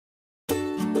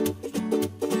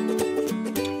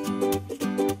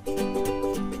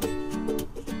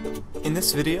In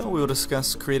this video, we will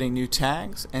discuss creating new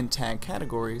tags and tag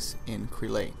categories in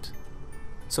Crelate.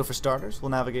 So for starters, we'll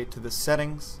navigate to the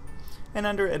Settings, and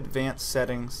under Advanced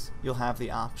Settings, you'll have the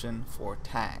option for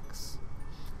tags.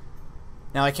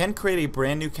 Now I can create a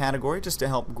brand new category just to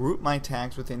help group my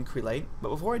tags within Crelate, but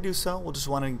before I do so, we'll just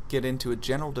want to get into a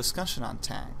general discussion on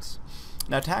tags.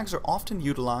 Now tags are often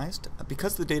utilized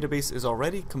because the database is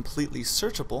already completely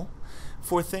searchable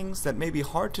for things that may be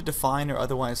hard to define or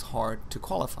otherwise hard to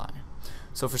qualify.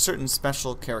 So for certain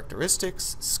special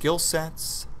characteristics, skill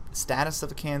sets, status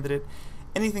of a candidate,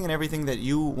 anything and everything that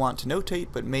you want to notate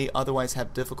but may otherwise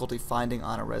have difficulty finding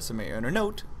on a resume or in a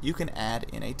note, you can add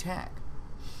in a tag.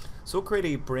 So we'll create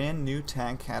a brand new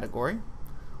tag category.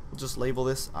 We'll just label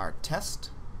this our test,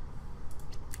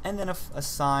 and then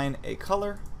assign a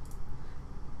color,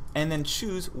 and then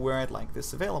choose where I'd like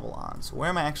this available on. So where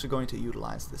am I actually going to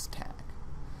utilize this tag?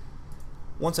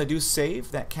 Once I do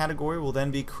save, that category will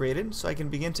then be created so I can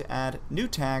begin to add new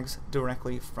tags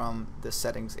directly from the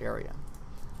settings area.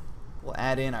 We'll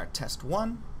add in our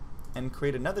test1 and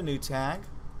create another new tag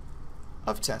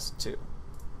of test2.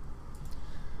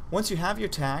 Once you have your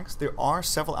tags, there are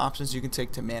several options you can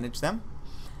take to manage them.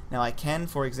 Now I can,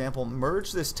 for example,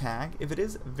 merge this tag. If it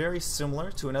is very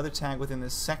similar to another tag within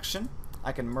this section,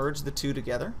 I can merge the two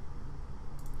together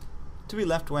to be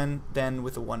left then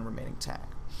with the one remaining tag.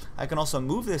 I can also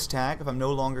move this tag if I'm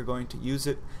no longer going to use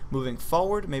it moving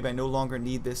forward. Maybe I no longer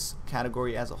need this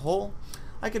category as a whole.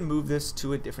 I can move this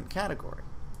to a different category.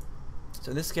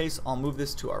 So in this case, I'll move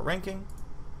this to our ranking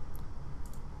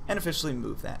and officially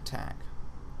move that tag.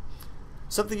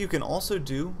 Something you can also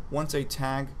do once a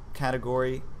tag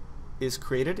category is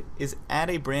created is add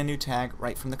a brand new tag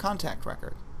right from the contact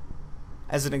record.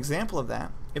 As an example of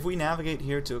that, if we navigate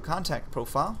here to a contact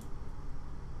profile,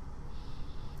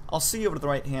 I'll see over to the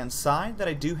right hand side that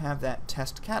I do have that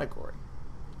test category.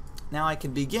 Now I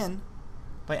can begin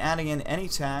by adding in any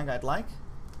tag I'd like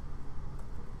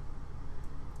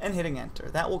and hitting enter.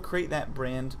 That will create that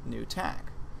brand new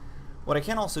tag. What I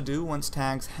can also do once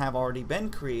tags have already been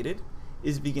created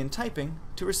is begin typing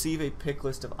to receive a pick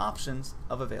list of options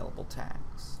of available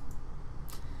tags.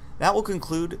 That will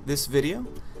conclude this video.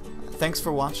 Thanks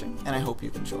for watching, and I hope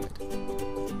you've enjoyed.